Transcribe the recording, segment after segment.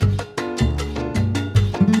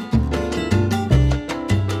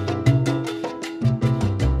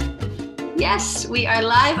Yes, we are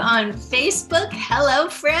live on Facebook. Hello,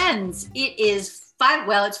 friends. It is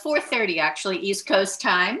it's 4:30 actually, East Coast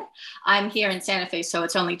time. I'm here in Santa Fe, so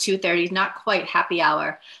it's only 2:30, not quite happy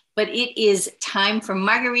hour, but it is time for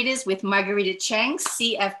Margaritas with Marguerita Cheng,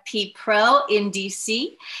 CFP Pro in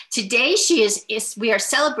DC. Today we are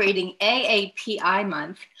celebrating AAPI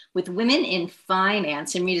month with Women in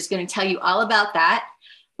Finance, and Rita's going to tell you all about that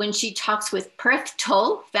when she talks with Perth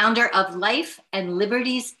Tolle, founder of Life and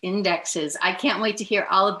Liberties Indexes. I can't wait to hear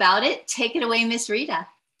all about it. Take it away, Miss Rita.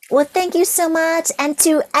 Well, thank you so much. And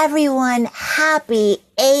to everyone, happy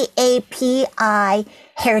AAPI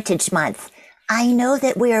Heritage Month. I know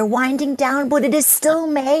that we are winding down, but it is still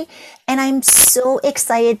May, and I'm so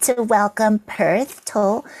excited to welcome Perth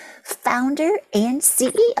Tolle, founder and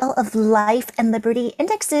CEO of Life and Liberty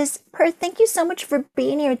Indexes. Perth, thank you so much for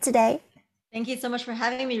being here today. Thank you so much for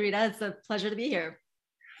having me, Rita. It's a pleasure to be here.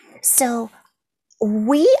 So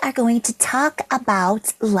we are going to talk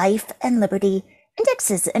about Life and Liberty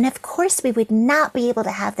Indexes. And of course, we would not be able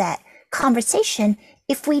to have that conversation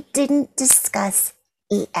if we didn't discuss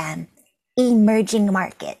EM, emerging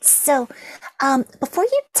markets. So before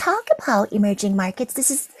you talk about emerging markets,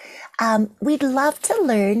 we'd love to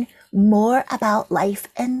learn more about Life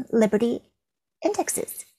and Liberty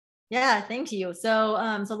Indexes. Yeah, thank you. So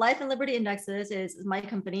Life and Liberty Indexes is my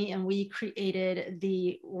company, and we created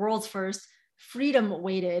the world's first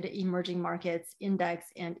freedom-weighted emerging markets index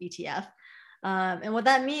and ETF. And what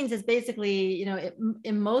that means is basically,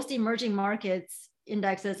 in most emerging markets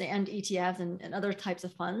indexes and ETFs and other types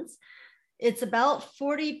of funds, it's about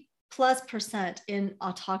 40+% in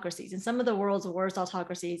autocracies, in some of the world's worst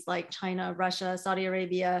autocracies like China, Russia, Saudi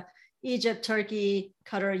Arabia, Egypt, Turkey,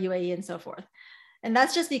 Qatar, UAE, and so forth. And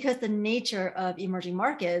that's just because the nature of emerging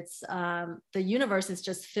markets, the universe is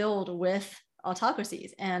just filled with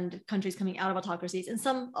autocracies and countries coming out of autocracies, and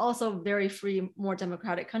some also very free, more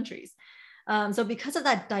democratic countries. So because of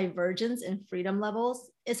that divergence in freedom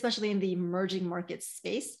levels, especially in the emerging market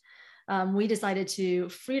space, we decided to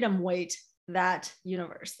freedom weight that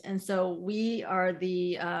universe. And so we are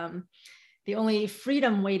the only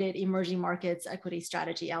freedom weighted emerging markets equity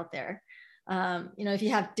strategy out there. If you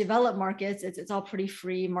have developed markets, it's all pretty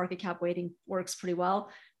free. Market cap weighting works pretty well.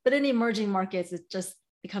 But in emerging markets, it just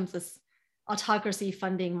becomes this autocracy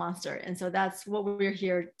funding monster. And so that's what we're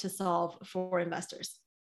here to solve for investors.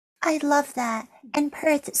 I love that. And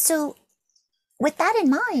Perth, so with that in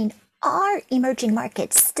mind, are emerging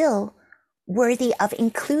markets still worthy of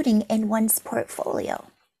including in one's portfolio?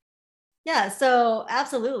 Yeah, so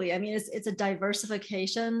absolutely. I mean, it's a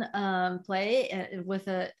diversification play.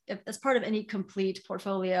 As part of any complete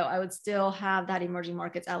portfolio, I would still have that emerging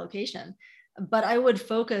markets allocation, but I would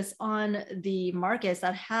focus on the markets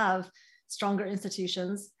that have stronger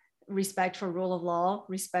institutions, respect for rule of law,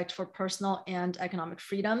 respect for personal and economic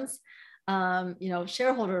freedoms,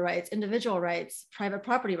 shareholder rights, individual rights, private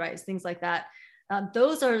property rights, things like that.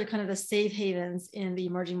 Those are kind of the safe havens in the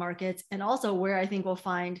emerging markets, and also where I think we'll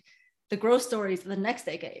find the growth stories of the next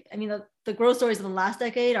decade. I mean, the growth stories of the last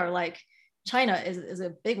decade are like China is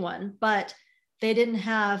a big one, but they didn't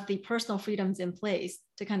have the personal freedoms in place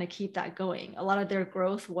to kind of keep that going. A lot of their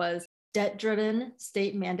growth was debt-driven,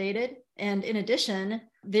 state-mandated. And in addition,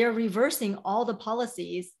 they're reversing all the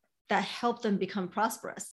policies that helped them become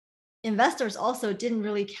prosperous. Investors also didn't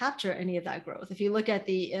really capture any of that growth. If you look at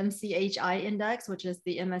the MCHI index, which is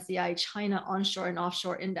the MSCI China Onshore and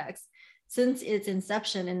Offshore Index, since its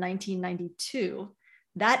inception in 1992,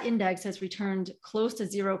 that index has returned close to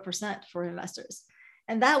 0% for investors.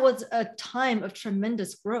 And that was a time of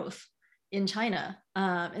tremendous growth in China.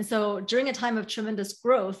 And so during a time of tremendous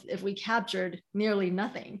growth, if we captured nearly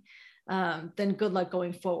nothing, then good luck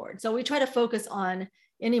going forward. So we try to focus on,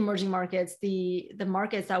 in emerging markets, the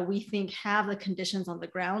markets that we think have the conditions on the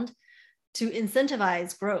ground to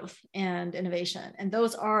incentivize growth and innovation. And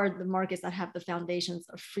those are the markets that have the foundations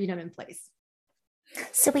of freedom in place.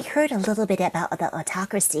 So we heard a little bit about the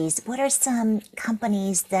autocracies. What are some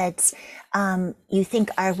companies that you think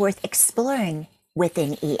are worth exploring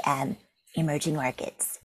within EM, emerging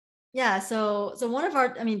markets? Yeah, so some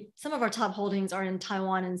of our top holdings are in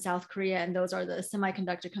Taiwan and South Korea, and those are the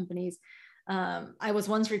semiconductor companies. I was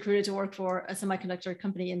once recruited to work for a semiconductor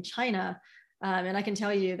company in China. And I can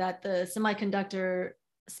tell you that the semiconductor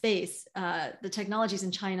space, the technologies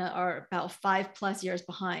in China are about 5+ years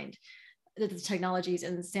behind the technologies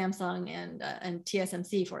in Samsung and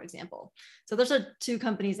TSMC, for example. So those are two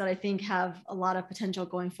companies that I think have a lot of potential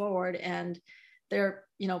going forward, and they're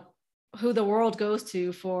who the world goes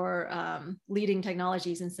to for leading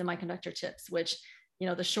technologies in semiconductor chips, which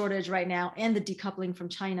the shortage right now and the decoupling from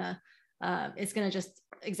China is going to just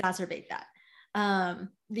exacerbate that.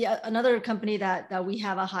 Another company that we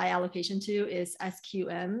have a high allocation to is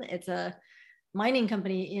SQM. It's a mining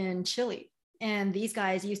company in Chile. And these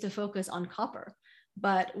guys used to focus on copper.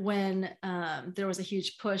 But when there was a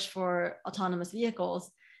huge push for autonomous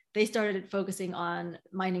vehicles, they started focusing on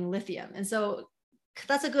mining lithium. And so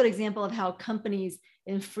that's a good example of how companies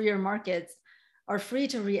in freer markets are free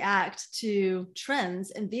to react to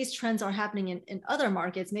trends. And these trends are happening in other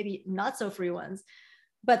markets, maybe not so free ones,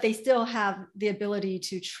 but they still have the ability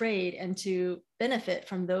to trade and to benefit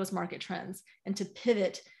from those market trends and to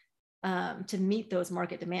pivot to meet those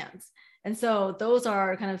market demands. And so those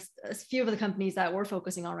are kind of a few of the companies that we're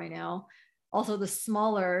focusing on right now. Also, the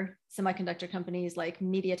smaller semiconductor companies like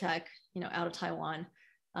MediaTek, out of Taiwan,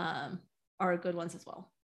 are good ones as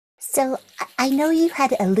well. So I know you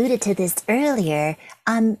had alluded to this earlier.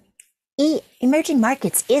 Emerging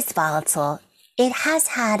markets is volatile. It has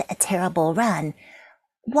had a terrible run.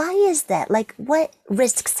 Why is that? Like, what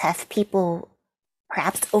risks have people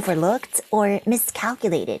perhaps overlooked or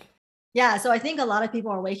miscalculated? Yeah, so I think a lot of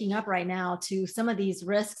people are waking up right now to some of these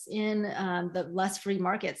risks in the less free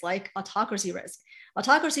markets, like autocracy risk.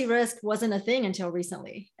 Autocracy risk wasn't a thing until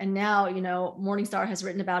recently. And now, Morningstar has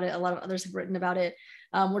written about it. A lot of others have written about it.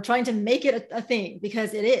 We're trying to make it a thing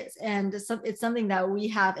because it is. And it's something that we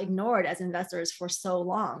have ignored as investors for so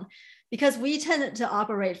long, because we tend to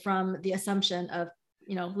operate from the assumption of,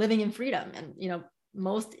 living in freedom. And,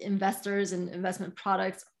 most investors and investment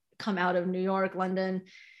products come out of New York, London,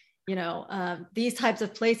 these types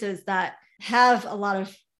of places that have a lot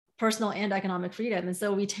of personal and economic freedom. And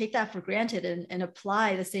so we take that for granted and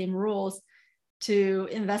apply the same rules to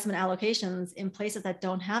investment allocations in places that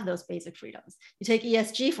don't have those basic freedoms. You take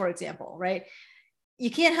ESG, for example, right? You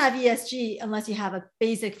can't have ESG unless you have a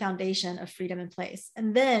basic foundation of freedom in place.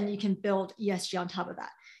 And then you can build ESG on top of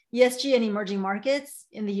that. ESG in emerging markets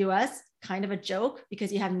in the US, kind of a joke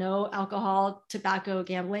because you have no alcohol, tobacco,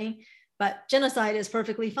 gambling, but genocide is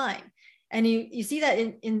perfectly fine. And you see that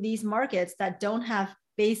in these markets that don't have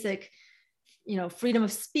basic, freedom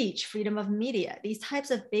of speech, freedom of media, these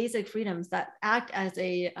types of basic freedoms that act as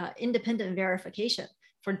a independent verification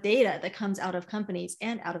for data that comes out of companies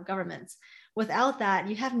and out of governments. Without that,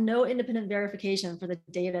 you have no independent verification for the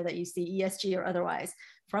data that you see, ESG or otherwise,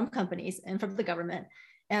 from companies and from the government.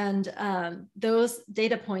 And those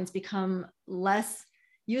data points become less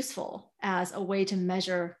useful as a way to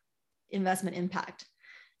measure investment impact.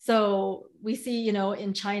 So we see,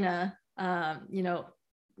 in China,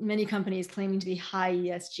 many companies claiming to be high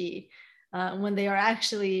ESG when they are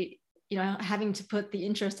actually, having to put the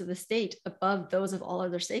interest of the state above those of all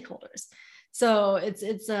other stakeholders. So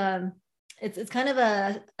it's kind of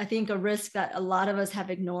I think a risk that a lot of us have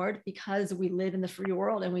ignored because we live in the free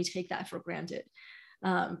world and we take that for granted.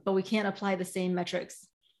 But we can't apply the same metrics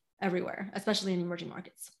everywhere, especially in emerging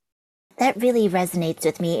markets. That really resonates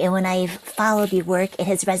with me. And when I've followed your work, it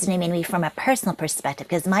has resonated with me from a personal perspective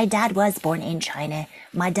because my dad was born in China.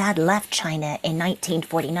 My dad left China in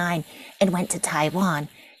 1949 and went to Taiwan,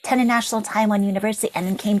 attended National Taiwan University, and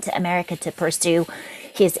then came to America to pursue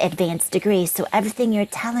his advanced degree. So everything you're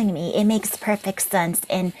telling me, it makes perfect sense.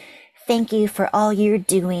 And thank you for all you're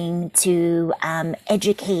doing to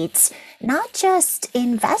educate not just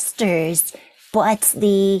investors, but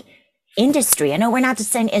the industry. I know we're not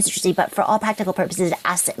just saying industry, but for all practical purposes,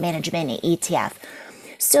 asset management and ETF.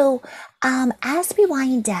 So as we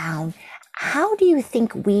wind down, how do you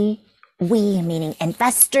think we meaning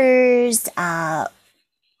investors,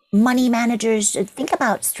 money managers, should think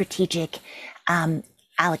about strategic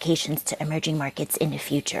allocations to emerging markets in the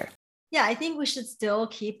future? Yeah, I think we should still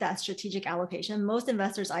keep that strategic allocation. Most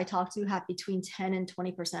investors I talk to have between 10 and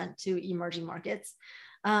 20% to emerging markets.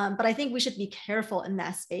 But I think we should be careful in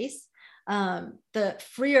that space. The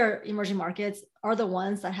freer emerging markets are the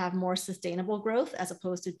ones that have more sustainable growth as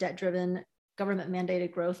opposed to debt-driven,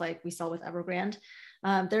 government-mandated growth like we saw with Evergrande.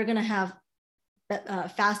 They're going to have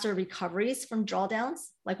faster recoveries from drawdowns,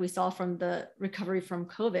 like we saw from the recovery from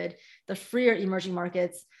COVID. The freer emerging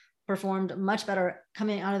markets performed much better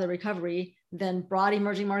coming out of the recovery than broad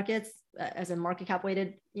emerging markets, as in market cap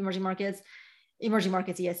weighted emerging markets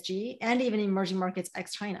ESG, and even emerging markets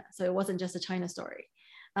ex-China. So it wasn't just a China story.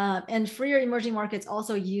 And freer emerging markets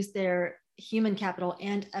also use their human capital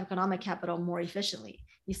and economic capital more efficiently.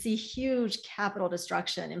 You see huge capital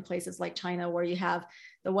destruction in places like China, where you have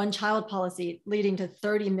the one-child policy leading to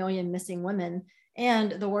 30 million missing women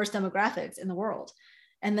and the worst demographics in the world.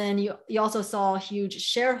 And then you also saw huge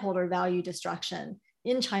shareholder value destruction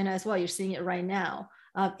in China as well. You're seeing it right now,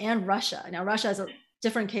 and Russia. Now, Russia is a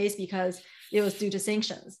different case because it was due to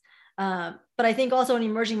sanctions. But I think also in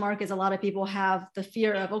emerging markets, a lot of people have the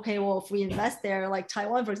fear of, okay, well, if we invest there, like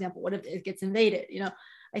Taiwan, for example, what if it gets invaded?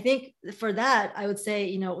 I think for that, I would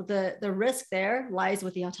say, the risk there lies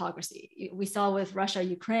with the autocracy. We saw with Russia,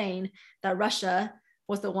 Ukraine, that Russia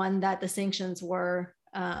was the one that the sanctions were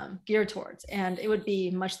geared towards. And it would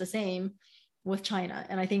be much the same with China.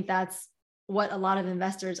 And I think that's what a lot of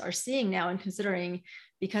investors are seeing now and considering,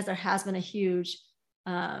 because there has been a huge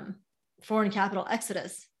foreign capital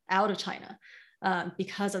exodus out of China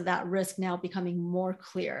because of that risk now becoming more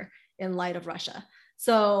clear in light of Russia.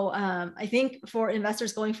 So I think for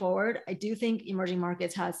investors going forward, I do think emerging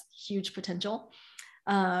markets has huge potential,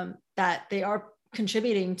 that they are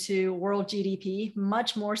contributing to world GDP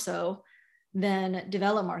much more so than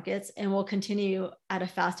developed markets, and will continue at a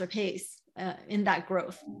faster pace in that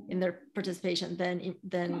growth in their participation than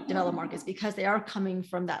developed markets, because they are coming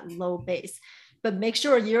from that low base. But make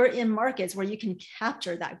sure you're in markets where you can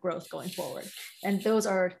capture that growth going forward. And those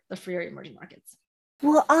are the freer emerging markets.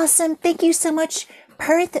 Well, awesome. Thank you so much,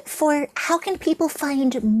 Perth, for how can people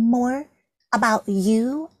find more about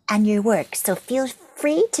you and your work? So feel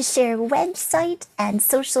free to share website and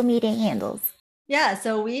social media handles. Yeah,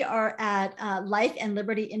 so we are at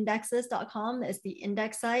lifeandlibertyindexes.com is the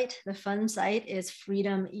index site. The fund site is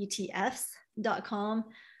freedometfs.com.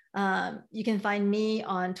 You can find me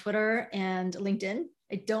on Twitter and LinkedIn.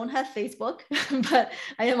 I don't have Facebook, but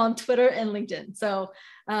I am on Twitter and LinkedIn. So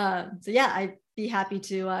yeah, I'd be happy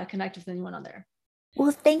to connect with anyone on there.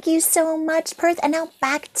 Well, thank you so much, Perth. And now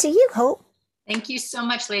back to you, Hope. Thank you so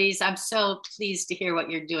much, ladies. I'm so pleased to hear what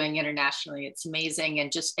you're doing internationally. It's amazing,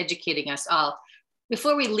 and just educating us all.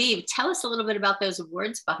 Before we leave, tell us a little bit about those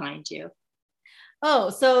awards behind you. Oh,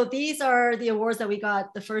 so these are the awards that we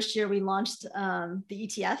got the first year we launched the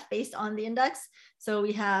ETF based on the index. So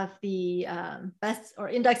we have the best or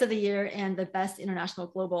index of the year and the best new international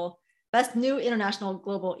global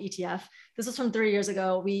ETF. This was from 3 years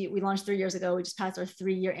ago. We launched 3 years ago. We just passed our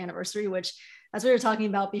 3-year anniversary, which, as we were talking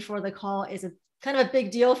about before the call, is a kind of a big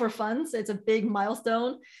deal for funds. It's a big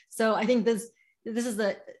milestone. So I think this is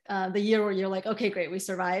the year where you're like, okay, great, we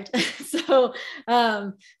survived. So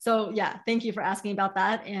yeah, thank you for asking about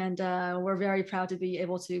that. And we're very proud to be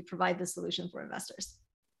able to provide this solution for investors.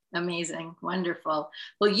 Amazing. Wonderful.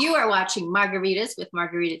 Well, you are watching Margaritas with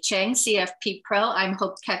Marguerita Cheng, CFP Pro. I'm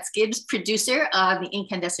Hope Katz-Gibbs, producer on the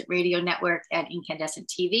Incandescent Radio Network and Incandescent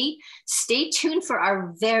TV. Stay tuned for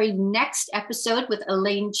our very next episode with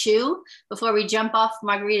Elaine Chu. Before we jump off,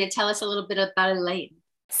 Margarita, tell us a little bit about Elaine.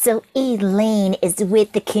 So Elaine is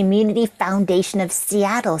with the Community Foundation of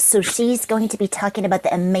Seattle. So she's going to be talking about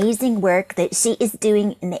the amazing work that she is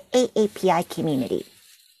doing in the AAPI community.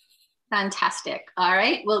 Fantastic. All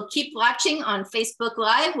right. Well, keep watching on Facebook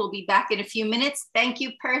Live. We'll be back in a few minutes. Thank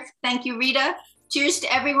you, Perth. Thank you, Rita. Cheers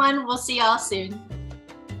to everyone. We'll see y'all soon.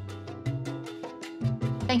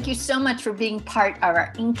 Thank you so much for being part of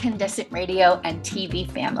our Incandescent Radio and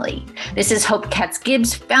TV family. This is Hope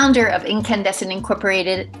Katz-Gibbs, founder of Incandescent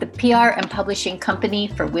Incorporated, the PR and publishing company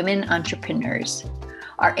for women entrepreneurs.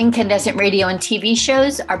 Our Incandescent Radio and TV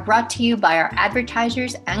shows are brought to you by our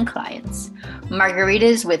advertisers and clients.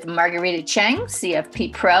 Margaritas with Marguerita Cheng,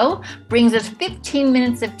 CFP Pro, brings us 15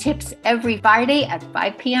 minutes of tips every Friday at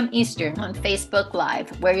 5 p.m. Eastern on Facebook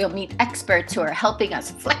Live, where you'll meet experts who are helping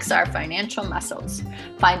us flex our financial muscles.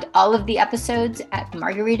 Find all of the episodes at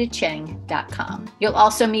margaritacheng.com. You'll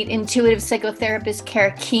also meet intuitive psychotherapist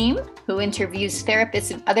Kara Keem, who interviews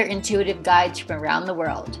therapists and other intuitive guides from around the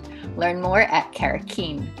world. Learn more at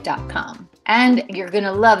karakeem.com. And you're going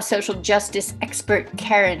to love social justice expert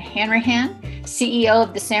Karen Hanrahan, CEO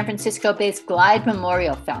of the San Francisco-based Glide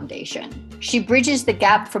Memorial Foundation. She bridges the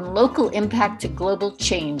gap from local impact to global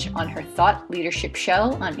change on her Thought Leadership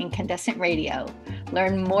show on Incandescent Radio.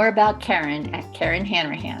 Learn more about Karen at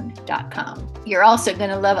karenhanrahan.com. You're also going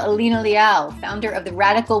to love Alina Liao, founder of the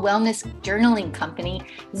radical wellness journaling company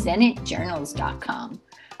zenitjournals.com.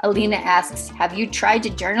 Alina asks, have you tried to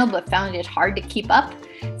journal but found it hard to keep up?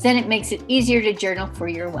 Zenit makes it easier to journal for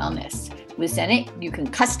your wellness. With Zenit, you can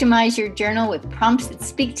customize your journal with prompts that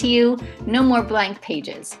speak to you. No more blank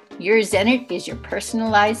pages. Your Zenit is your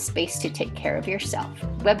personalized space to take care of yourself.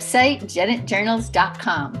 Website,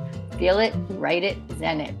 zenitjournals.com. Feel it, write it,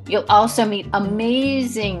 Zenit. You'll also meet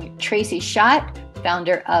amazing Tracy Schott,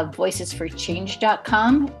 founder of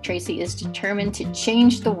voicesforchange.com. Tracy is determined to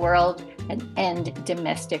change the world and end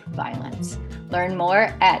domestic violence. Learn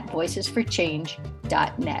more at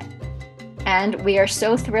voicesforchange.net. And we are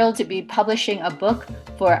so thrilled to be publishing a book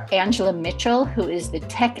for Angela Mitchell, who is the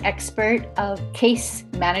tech expert of case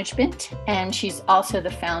management. And she's also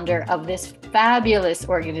the founder of this fabulous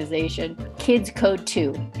organization, Kids Code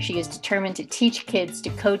 2. She is determined to teach kids to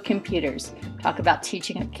code computers. Talk about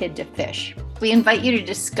teaching a kid to fish. We invite you to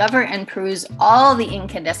discover and peruse all the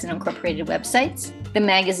Incandescent Incorporated websites, the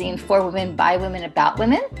magazine for women, by women, about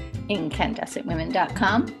women,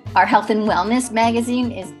 incandescentwomen.com. Our health and wellness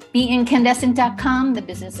magazine is beincandescent.com, the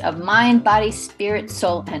business of mind, body, spirit,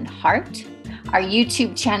 soul, and heart. Our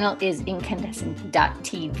YouTube channel is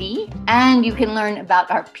incandescent.tv, and you can learn about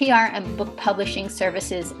our PR and book publishing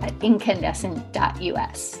services at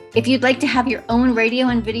incandescent.us. If you'd like to have your own radio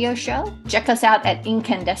and video show, check us out at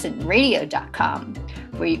incandescentradio.com,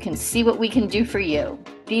 where you can see what we can do for you.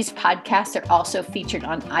 These podcasts are also featured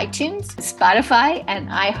on iTunes, Spotify, and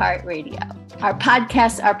iHeartRadio. Our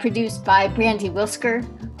podcasts are produced by Brandy Wilsker.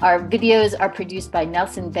 Our videos are produced by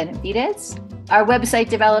Nelson Benavides. Our website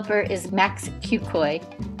developer is Max Kukoy,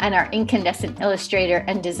 and our incandescent illustrator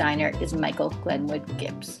and designer is Michael Glenwood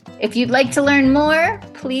Gibbs. If you'd like to learn more,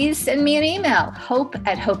 please send me an email,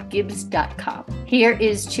 hope@hopegibbs.com. Here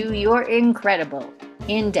is to your incredible,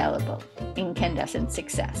 indelible, incandescent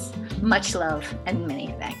success. Much love and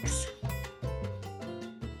many thanks.